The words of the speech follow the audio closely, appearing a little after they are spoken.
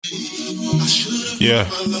Yeah,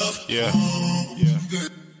 yeah,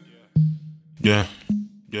 yeah,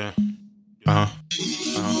 yeah, I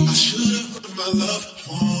should've put my love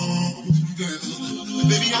home, girl.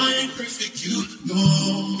 Baby, I ain't perfect, you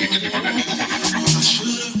know. I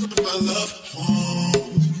should've put my love home,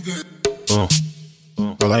 girl.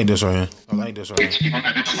 I like this right here.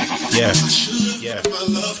 Yeah, yeah.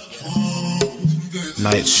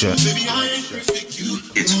 Night shit.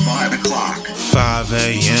 It's 5 o'clock. 5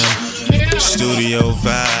 a.m. Studio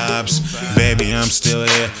vibes. Baby, I'm still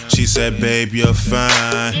here. She said, babe, you're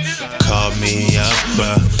fine. Called me up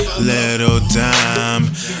a little dime.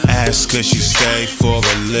 Asked could she stay for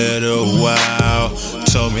a little while.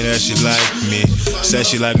 Told me that she liked me. Said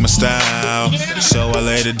she liked my style. So I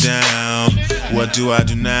laid it down. What do I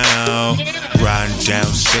do now? Riding down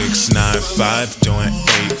 695, doing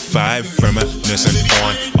 85, reminiscing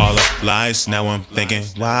on all the lies. Now I'm thinking,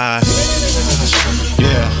 why?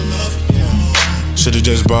 Yeah. Should've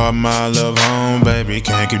just brought my love home, baby.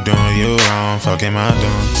 Can't keep doing you wrong. Fuck am I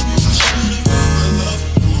doing?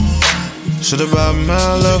 Should've brought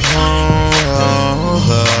my love home.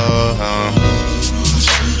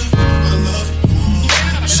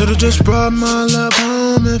 Should've just brought my love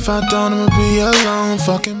home. If I don't, I'ma be alone.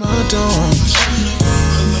 Fuck am I doing?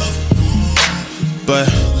 But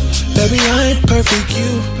baby, I ain't perfect,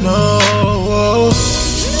 you know.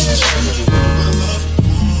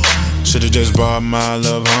 Should've just brought my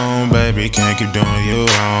love home, baby. Can't keep doing you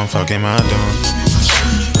wrong. Fuck am I doing?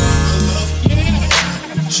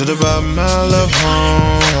 Should've brought my love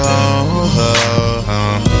home.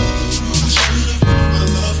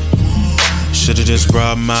 Should've just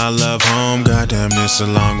brought my love home. Goddamn, this a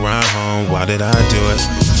long ride home. Why did I do it?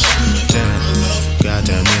 Damn.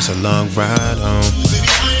 Goddamn, it's a long ride home.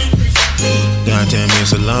 Goddamn,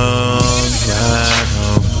 it's a long ride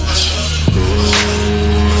home.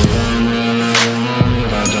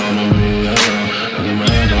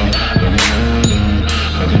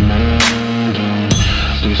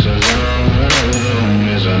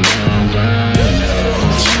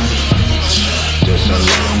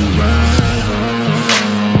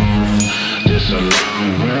 It's a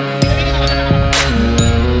long ride home.